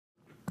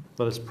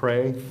Let us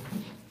pray.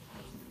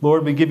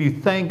 Lord, we give you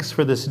thanks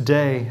for this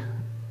day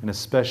and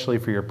especially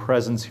for your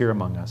presence here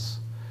among us.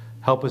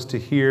 Help us to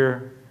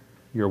hear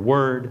your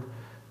word.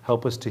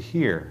 Help us to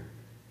hear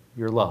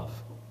your love.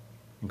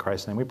 In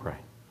Christ's name we pray.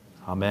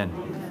 Amen.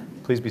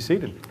 Amen. Please be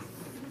seated.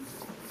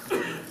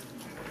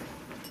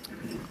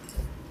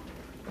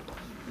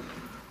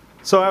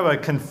 So I have a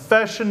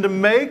confession to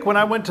make. When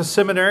I went to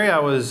seminary, I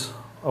was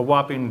a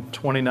whopping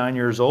 29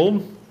 years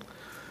old,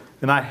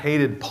 and I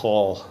hated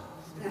Paul.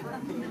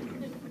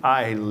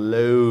 I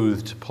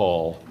loathed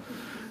Paul.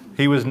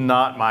 He was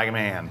not my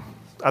man.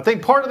 I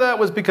think part of that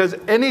was because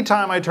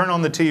anytime I turn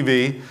on the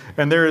TV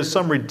and there is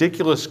some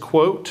ridiculous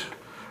quote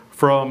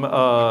from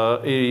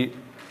a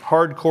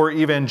hardcore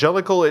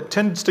evangelical, it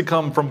tends to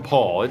come from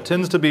Paul. It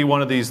tends to be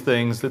one of these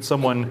things that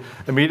someone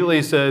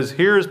immediately says,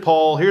 here's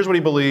Paul, here's what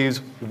he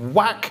believes,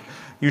 whack,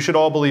 you should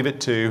all believe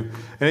it too.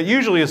 And it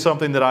usually is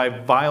something that I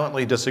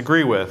violently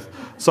disagree with.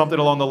 Something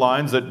along the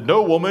lines that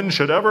no woman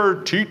should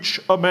ever teach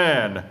a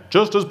man,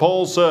 just as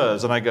Paul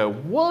says. And I go,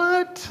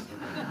 what?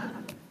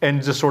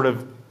 And just sort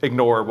of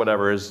ignore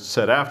whatever is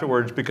said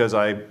afterwards because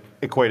I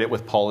equate it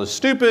with Paul is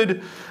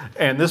stupid,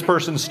 and this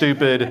person's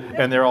stupid,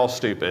 and they're all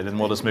stupid, and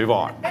we'll just move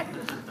on.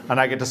 And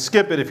I get to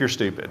skip it if you're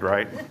stupid,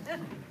 right?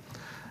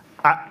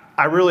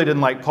 I really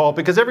didn't like Paul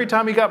because every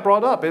time he got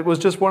brought up, it was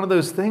just one of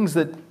those things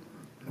that,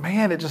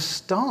 man, it just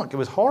stunk. It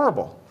was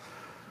horrible.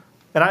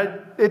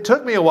 And it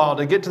took me a while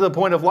to get to the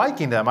point of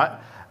liking them.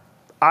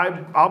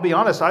 I'll be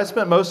honest, I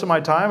spent most of my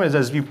time,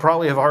 as you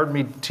probably have heard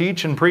me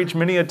teach and preach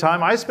many a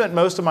time, I spent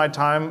most of my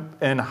time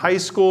in high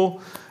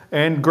school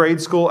and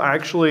grade school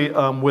actually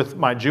with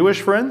my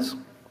Jewish friends.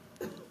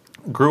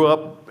 Grew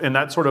up in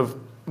that sort of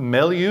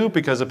milieu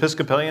because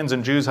Episcopalians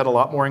and Jews had a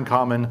lot more in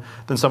common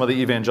than some of the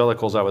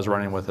evangelicals I was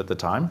running with at the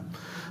time.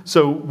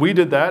 So we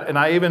did that, and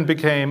I even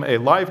became a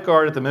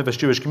lifeguard at the Memphis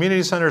Jewish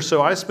Community Center,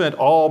 so I spent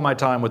all my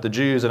time with the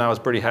Jews, and I was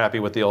pretty happy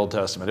with the Old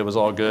Testament. It was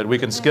all good. We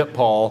can skip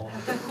Paul,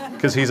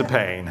 because he's a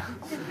pain.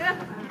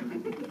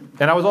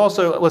 And I was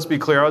also, let's be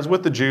clear, I was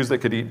with the Jews that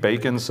could eat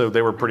bacon, so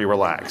they were pretty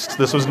relaxed.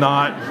 I was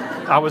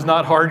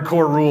not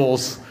hardcore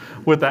rules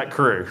with that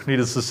crew,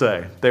 needless to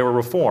say. They were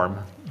Reform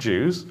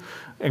Jews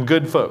and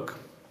good folk.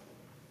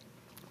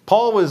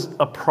 Paul was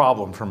a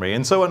problem for me.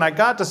 And so when I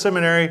got to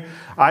seminary,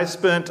 I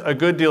spent a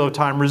good deal of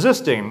time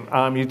resisting.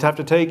 You'd have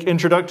to take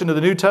Introduction to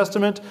the New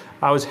Testament.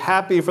 I was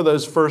happy for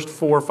those first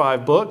 4 or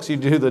 5 books. You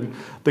do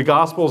the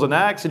Gospels and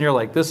Acts, and you're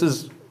like,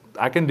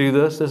 I can do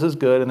this. This is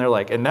good. And they're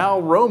like, and now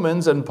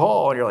Romans and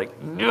Paul. And you're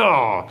like,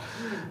 no.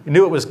 You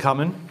knew it was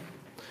coming.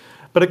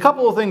 But a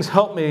couple of things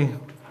helped me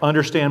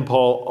understand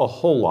Paul a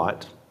whole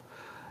lot.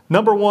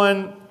 Number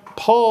one,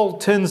 Paul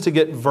tends to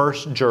get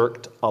verse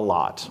jerked a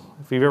lot.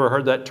 If you've ever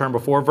heard that term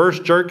before, verse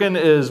jerking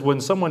is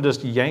when someone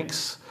just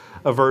yanks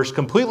a verse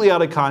completely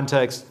out of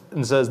context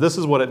and says, this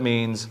is what it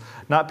means,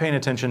 not paying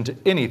attention to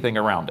anything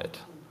around it.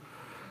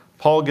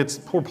 Poor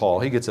Paul,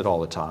 he gets it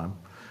all the time.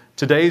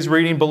 Today's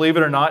reading, believe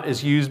it or not,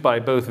 is used by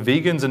both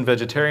vegans and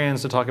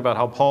vegetarians to talk about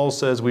how Paul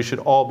says we should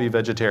all be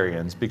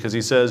vegetarians because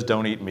he says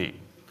don't eat meat.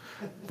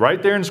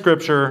 Right there in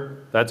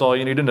Scripture, that's all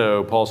you need to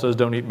know. Paul says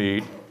don't eat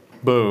meat.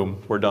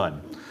 Boom, we're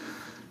done.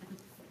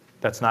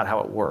 That's not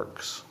how it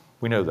works.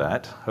 We know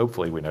that.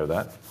 Hopefully we know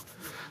that.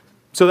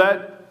 So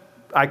that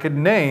I could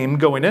name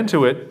going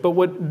into it, but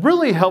what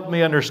really helped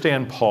me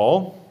understand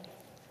Paul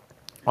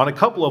on a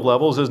couple of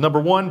levels is, number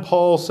one,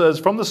 Paul says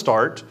from the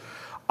start,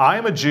 I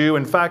am a Jew.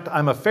 In fact,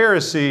 I'm a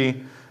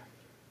Pharisee,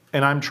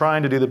 and I'm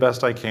trying to do the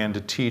best I can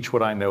to teach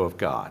what I know of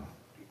God.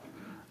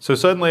 So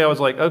suddenly I was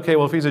like, okay,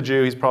 well, if he's a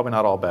Jew, he's probably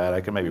not all bad.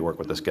 I can maybe work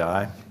with this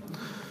guy.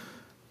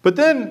 But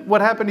then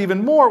what happened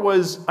even more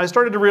was I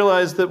started to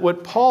realize that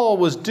what Paul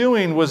was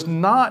doing was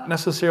not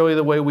necessarily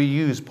the way we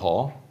use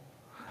Paul.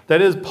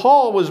 That is,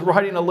 Paul was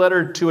writing a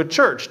letter to a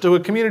church, to a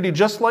community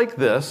just like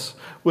this,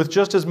 with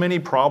just as many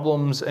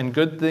problems and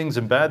good things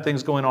and bad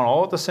things going on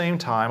all at the same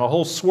time, a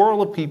whole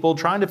swirl of people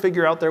trying to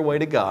figure out their way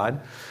to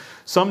God,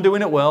 some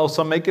doing it well,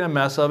 some making a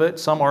mess of it,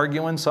 some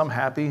arguing, some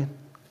happy,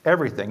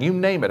 everything, you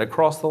name it,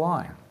 across the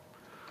line.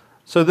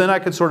 So then I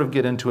could sort of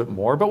get into it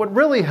more. But what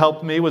really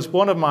helped me was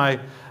one of my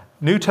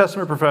New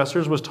Testament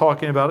professors was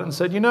talking about it and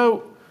said, you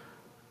know,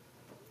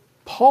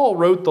 Paul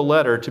wrote the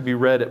letter to be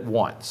read at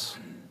once.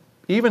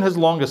 Even his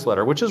longest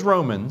letter, which is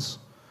Romans,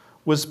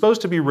 was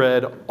supposed to be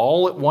read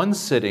all at one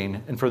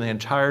sitting and for the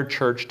entire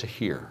church to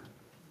hear.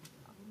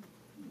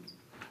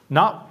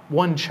 Not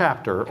one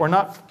chapter or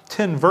not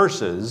 10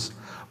 verses,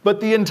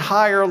 but the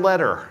entire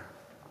letter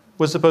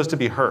was supposed to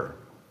be heard.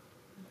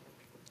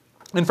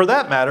 And for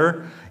that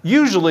matter,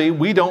 usually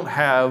we don't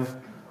have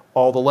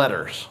all the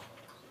letters.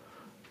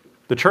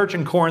 The church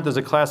in Corinth is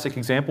a classic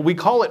example. We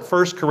call it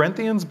 1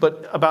 Corinthians,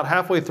 but about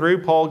halfway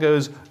through, Paul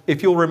goes,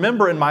 if you'll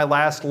remember in my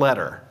last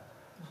letter.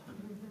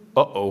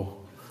 Uh-oh.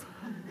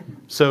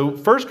 So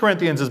 1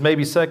 Corinthians is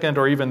maybe 2nd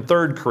or even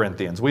 3rd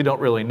Corinthians. We don't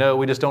really know.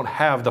 We just don't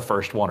have the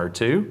first one or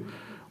two.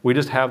 We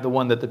just have the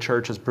one that the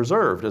church has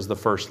preserved as the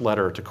first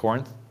letter to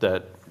Corinth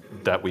that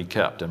we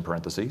kept in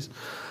parentheses.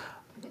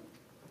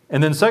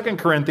 And then 2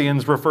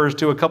 Corinthians refers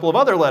to a couple of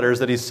other letters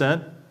that he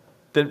sent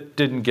that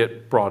didn't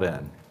get brought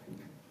in.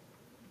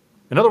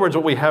 In other words,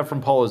 what we have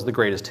from Paul is the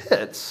greatest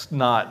hits,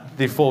 not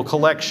the full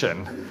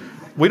collection.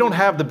 We don't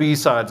have the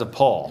B-sides of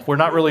Paul. We're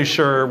not really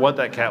sure what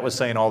that cat was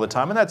saying all the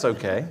time, and that's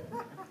okay.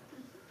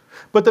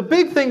 But the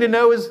big thing to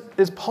know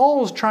is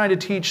Paul's trying to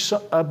teach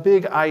a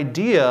big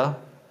idea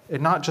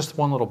and not just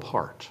one little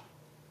part.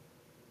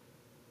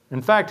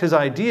 In fact, his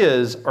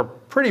ideas are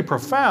pretty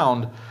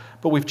profound,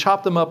 but we've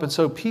chopped them up and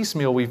so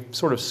piecemeal we've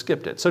sort of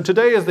skipped it. So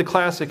today is the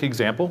classic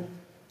example.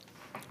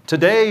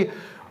 Today,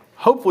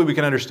 hopefully we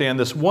can understand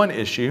this one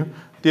issue.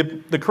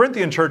 The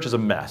Corinthian church is a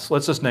mess.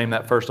 Let's just name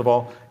that first of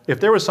all. If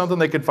there was something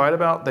they could fight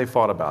about, they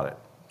fought about it.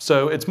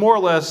 So it's more or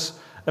less,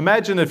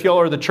 imagine if y'all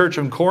are the church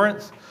in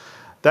Corinth,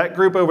 that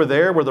group over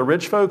there were the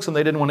rich folks and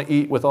they didn't want to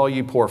eat with all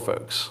you poor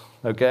folks,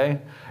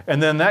 okay?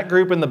 And then that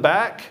group in the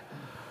back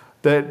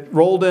that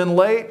rolled in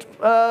late,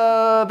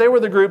 they were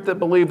the group that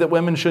believed that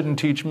women shouldn't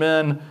teach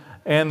men,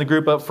 and the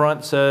group up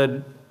front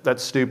said,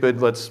 that's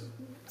stupid, let's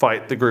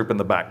fight the group in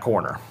the back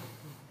corner,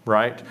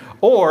 right?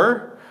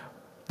 Or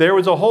there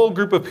was a whole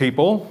group of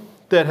people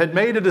that had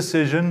made a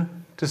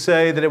decision to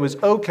say that it was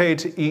okay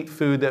to eat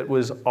food that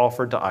was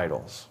offered to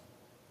idols.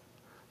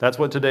 That's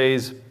what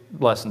today's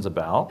lesson's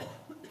about.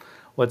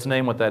 Let's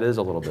name what that is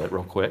a little bit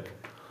real quick.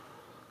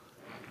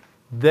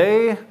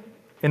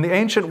 In the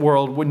ancient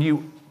world, when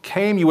you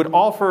came, you would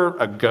offer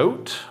a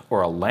goat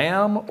or a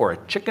lamb or a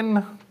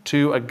chicken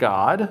to a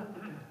god,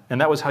 and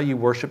that was how you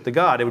worshiped the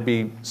god. It would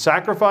be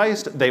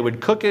sacrificed, they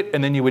would cook it,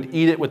 and then you would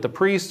eat it with the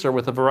priests or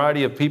with a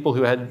variety of people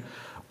who had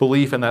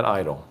belief in that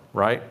idol,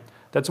 right?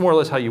 That's more or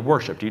less how you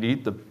worshiped. You'd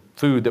eat the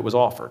food that was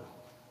offered.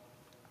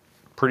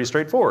 Pretty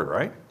straightforward,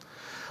 right?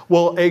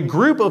 Well, a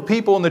group of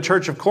people in the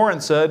church of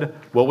Corinth said,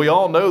 well, we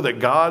all know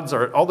that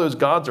all those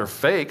gods are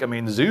fake. I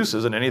mean, Zeus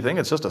isn't anything.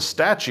 It's just a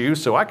statue,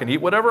 so I can eat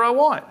whatever I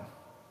want.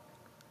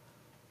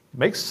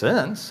 Makes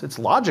sense. It's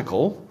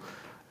logical.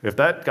 If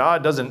that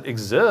God doesn't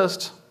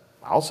exist,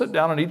 I'll sit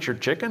down and eat your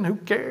chicken. Who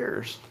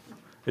cares?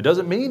 It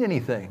doesn't mean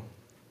anything.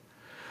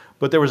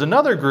 But there was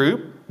another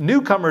group,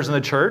 newcomers in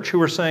the church, who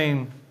were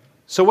saying,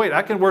 so wait,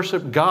 I can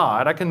worship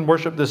God. I can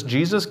worship this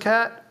Jesus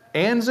cat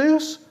and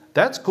Zeus?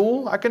 That's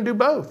cool. I can do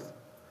both.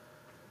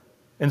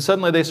 And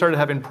suddenly they started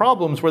having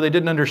problems where they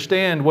didn't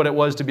understand what it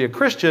was to be a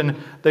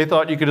Christian. They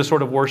thought you could just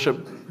sort of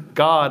worship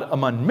God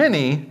among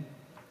many,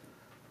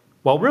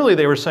 while really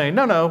they were saying,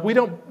 no,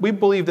 we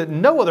believe that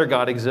no other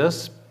God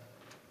exists.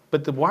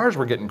 But the wires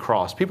were getting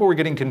crossed. People were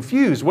getting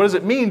confused. What does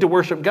it mean to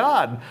worship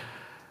God?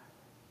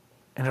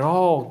 And it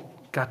all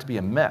got to be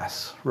a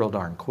mess real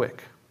darn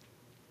quick.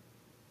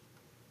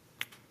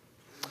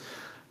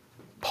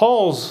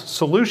 Paul's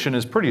solution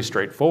is pretty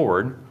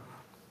straightforward.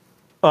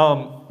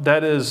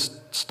 That is,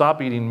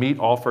 stop eating meat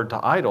offered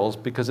to idols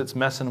because it's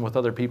messing with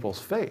other people's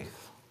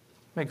faith.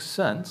 Makes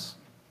sense.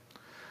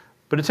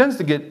 But it tends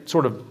to get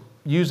sort of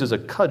used as a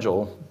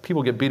cudgel.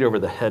 People get beat over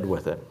the head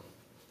with it.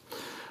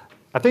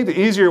 I think the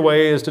easier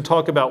way is to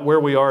talk about where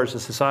we are as a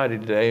society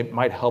today. It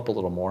might help a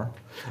little more.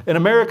 In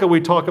America,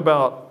 we talk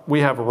about we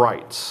have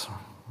rights.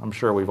 I'm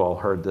sure we've all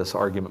heard this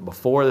argument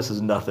before. This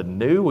is nothing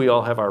new. We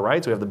all have our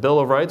rights. We have the Bill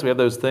of Rights. We have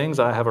those things.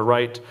 I have a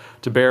right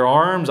to bear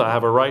arms. I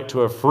have a right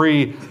to a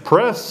free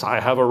press. I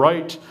have a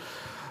right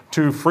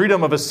to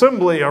freedom of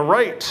assembly, a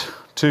right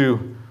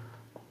to,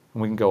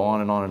 and we can go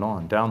on and on and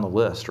on, down the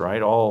list,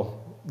 right?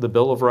 All the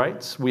Bill of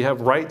Rights. We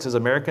have rights as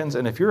Americans,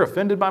 and if you're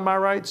offended by my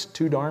rights,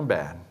 too darn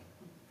bad.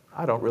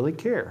 I don't really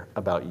care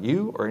about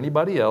you or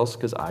anybody else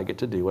because I get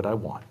to do what I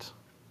want.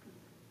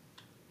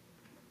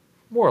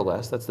 More or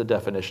less, that's the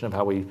definition of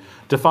how we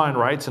define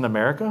rights in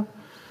America.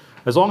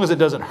 As long as it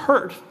doesn't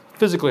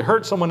physically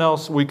hurt someone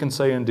else, we can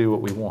say and do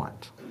what we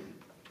want.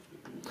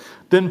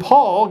 Then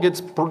Paul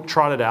gets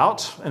trotted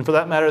out, and for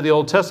that matter, the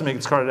Old Testament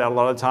gets trotted out a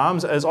lot of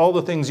times as all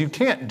the things you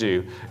can't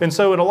do. And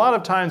so in a lot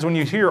of times when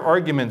you hear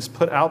arguments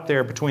put out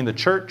there between the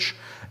church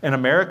and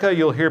America,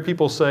 you'll hear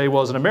people say,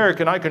 well, as an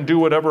American, I can do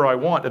whatever I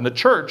want, and the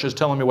church is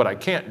telling me what I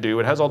can't do.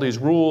 It has all these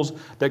rules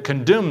that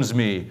condemns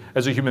me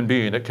as a human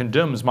being, that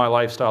condemns my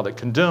lifestyle, that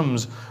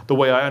condemns the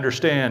way I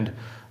understand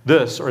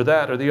this or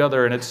that or the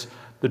other, and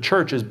the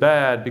church is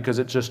bad because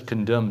it just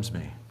condemns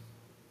me.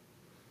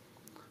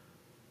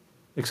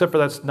 Except for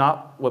that's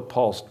not what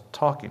Paul's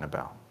talking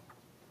about.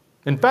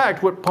 In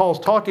fact, what Paul's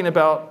talking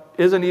about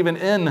isn't even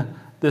in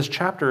this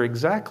chapter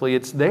exactly.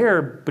 It's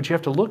there, but you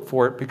have to look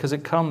for it because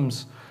it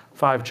comes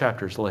 5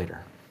 chapters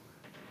later.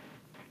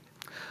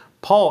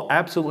 Paul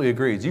absolutely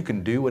agrees. You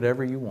can do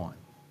whatever you want.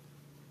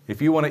 If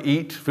you want to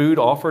eat food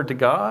offered to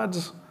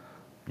gods,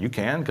 you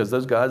can because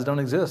those gods don't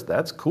exist.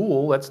 That's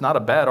cool. That's not a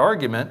bad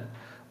argument,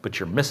 but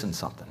you're missing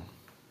something.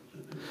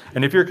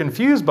 And if you're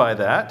confused by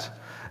that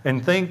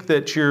and think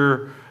that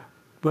you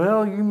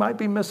might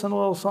be missing a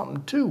little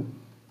something too.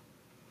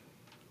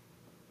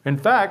 In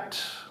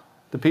fact,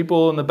 the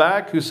people in the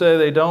back who say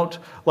they don't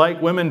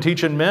like women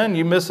teaching men,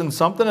 you missing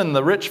something. And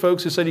the rich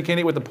folks who said you can't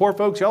eat with the poor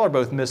folks, y'all are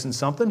both missing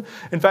something.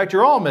 In fact,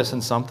 you're all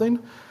missing something.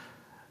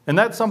 And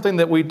that's something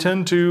that we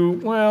tend to,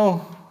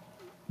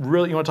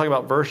 really, you want to talk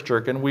about verse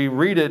jerking. We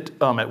read it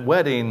at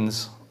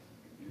weddings,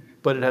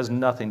 but it has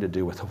nothing to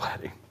do with the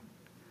wedding.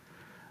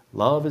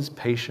 Love is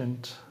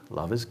patient.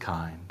 Love is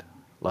kind.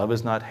 Love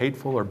is not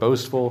hateful or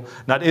boastful,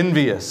 not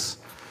envious.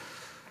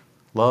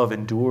 Love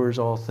endures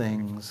all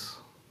things,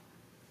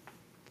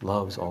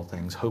 loves all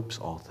things, hopes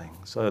all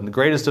things. And the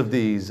greatest of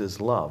these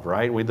is love,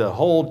 right? With the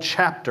whole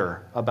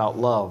chapter about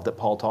love that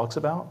Paul talks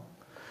about,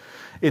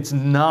 it's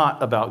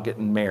not about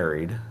getting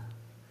married.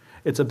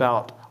 It's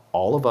about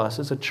all of us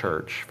as a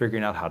church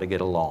figuring out how to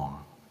get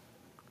along.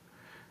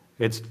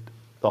 It's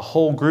the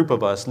whole group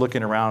of us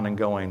looking around and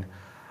going,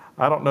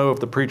 I don't know if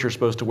the preacher's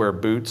supposed to wear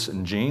boots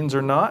and jeans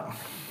or not.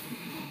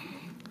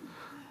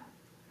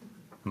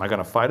 Am I going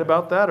to fight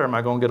about that, or am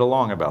I going to get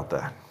along about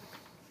that?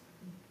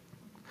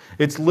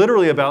 It's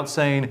literally about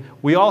saying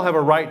we all have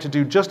a right to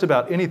do just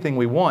about anything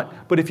we want.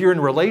 But if you're in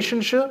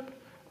relationship,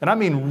 and I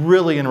mean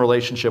really in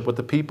relationship with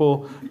the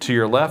people to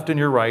your left and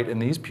your right in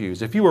these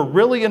pews, if you are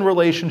really in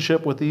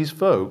relationship with these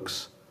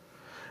folks,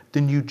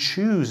 then you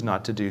choose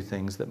not to do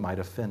things that might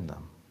offend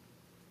them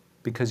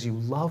because you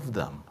love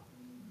them.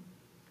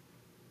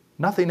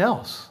 Nothing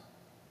else.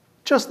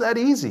 Just that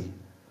easy.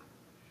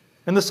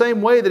 In the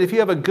same way that if you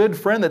have a good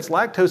friend that's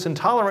lactose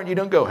intolerant, you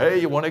don't go, hey,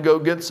 you want to go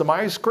get some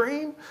ice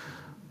cream?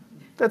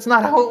 That's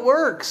not how it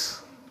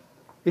works.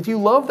 If you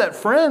love that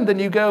friend, then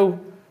you go,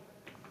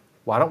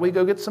 why don't we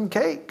go get some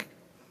cake?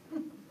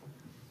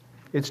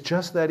 It's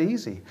just that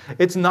easy.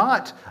 It's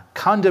not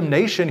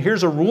condemnation.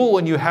 Here's a rule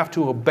and you have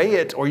to obey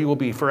it or you will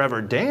be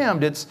forever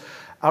damned. It's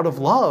out of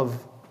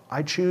love,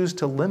 I choose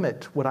to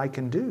limit what I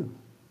can do.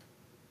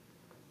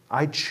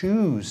 I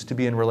choose to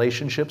be in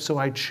relationship, so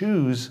I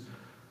choose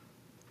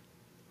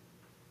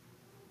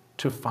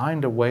to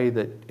find a way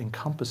that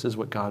encompasses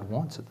what God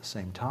wants at the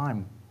same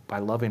time by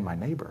loving my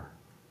neighbor.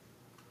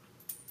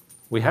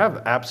 We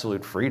have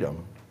absolute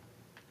freedom.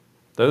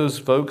 Those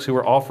folks who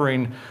were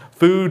offering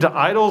food to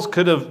idols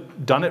could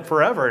have done it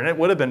forever and it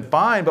would have been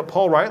fine, but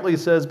Paul rightly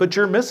says, but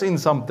you're missing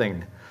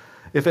something.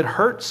 If it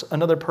hurts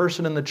another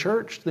person in the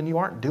church, then you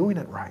aren't doing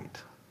it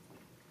right.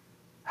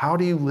 How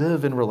do you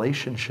live in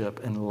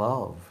relationship and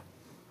love?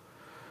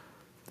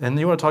 And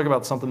you want to talk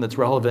about something that's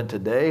relevant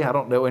today? I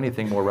don't know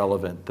anything more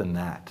relevant than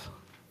that.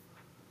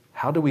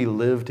 How do we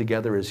live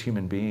together as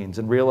human beings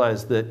and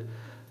realize that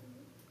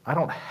I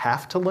don't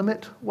have to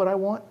limit what I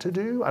want to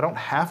do. I don't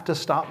have to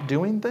stop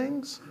doing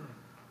things.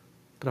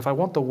 But if I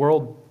want the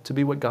world to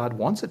be what God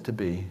wants it to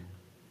be,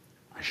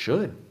 I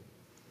should.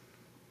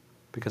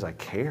 Because I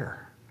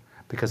care.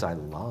 Because I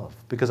love.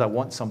 Because I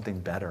want something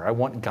better. I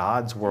want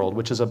God's world,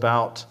 which is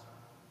about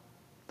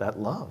that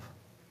love.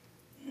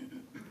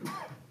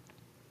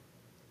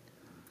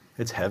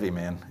 It's heavy,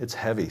 man. It's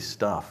heavy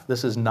stuff.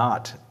 This is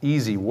not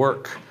easy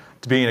work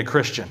to being a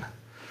Christian.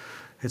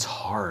 It's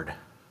hard.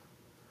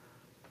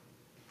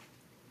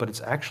 But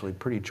it's actually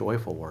pretty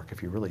joyful work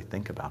if you really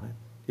think about it.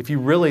 If you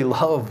really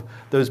love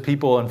those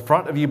people in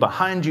front of you,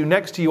 behind you,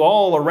 next to you,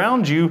 all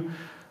around you,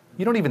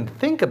 you don't even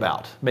think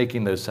about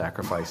making those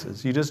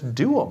sacrifices. You just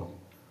do them.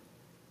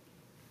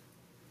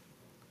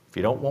 If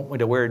you don't want me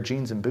to wear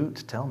jeans and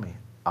boots, tell me.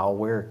 I'll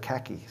wear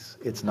khakis.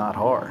 It's not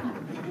hard.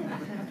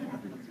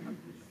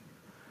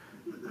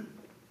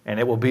 And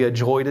it will be a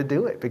joy to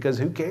do it because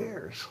who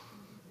cares?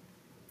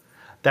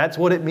 That's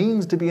what it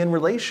means to be in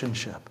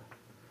relationship.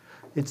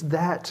 It's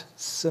that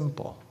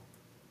simple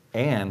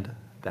and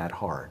that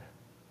hard.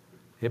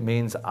 It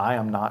means I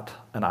am not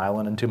an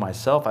island unto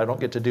myself. I don't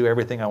get to do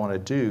everything I want to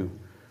do.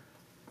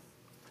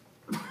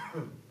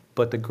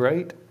 But the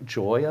great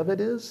joy of it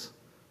is,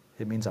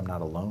 it means I'm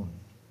not alone.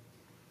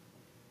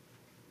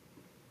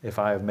 If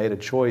I have made a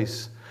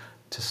choice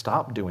to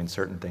stop doing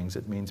certain things,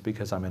 it means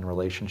because I'm in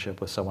relationship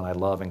with someone I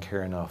love and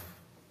care enough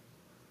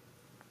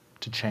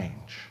to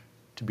change,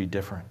 to be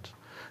different,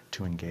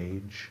 to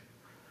engage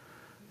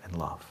and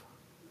love.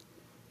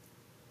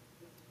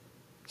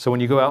 So when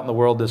you go out in the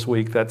world this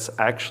week, that's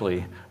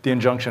actually the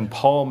injunction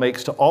Paul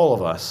makes to all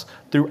of us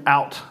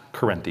throughout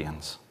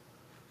Corinthians.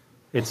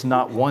 It's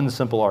not one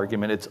simple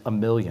argument, it's a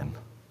million.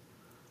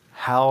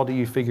 How do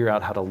you figure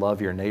out how to love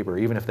your neighbor,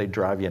 even if they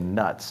drive you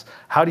nuts?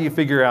 How do you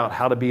figure out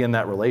how to be in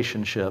that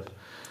relationship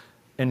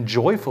and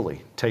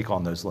joyfully take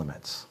on those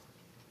limits?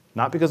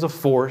 Not because of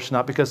force,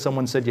 not because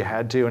someone said you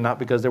had to, and not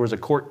because there was a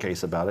court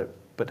case about it,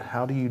 but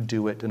how do you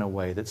do it in a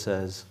way that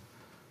says,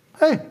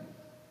 hey,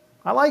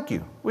 I like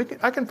you.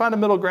 I can find a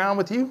middle ground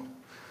with you.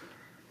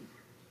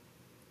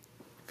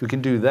 If we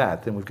can do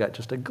that, then we've got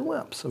just a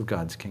glimpse of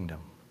God's kingdom.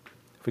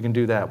 If we can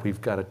do that, we've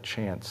got a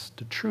chance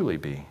to truly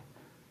be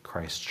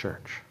Christ's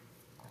church.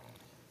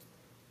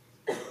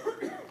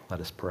 Let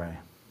us pray.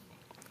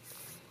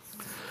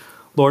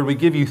 Lord, we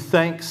give you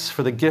thanks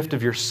for the gift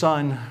of your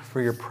Son,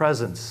 for your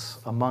presence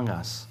among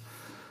us.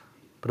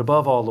 But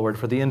above all, Lord,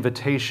 for the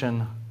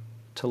invitation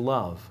to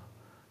love,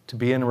 to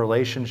be in a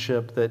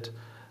relationship that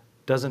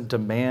doesn't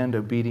demand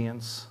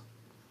obedience,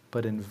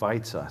 but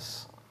invites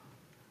us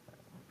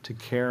to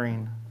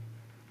caring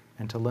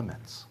and to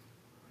limits,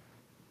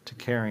 to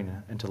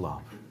caring and to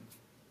love.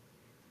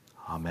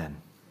 Amen.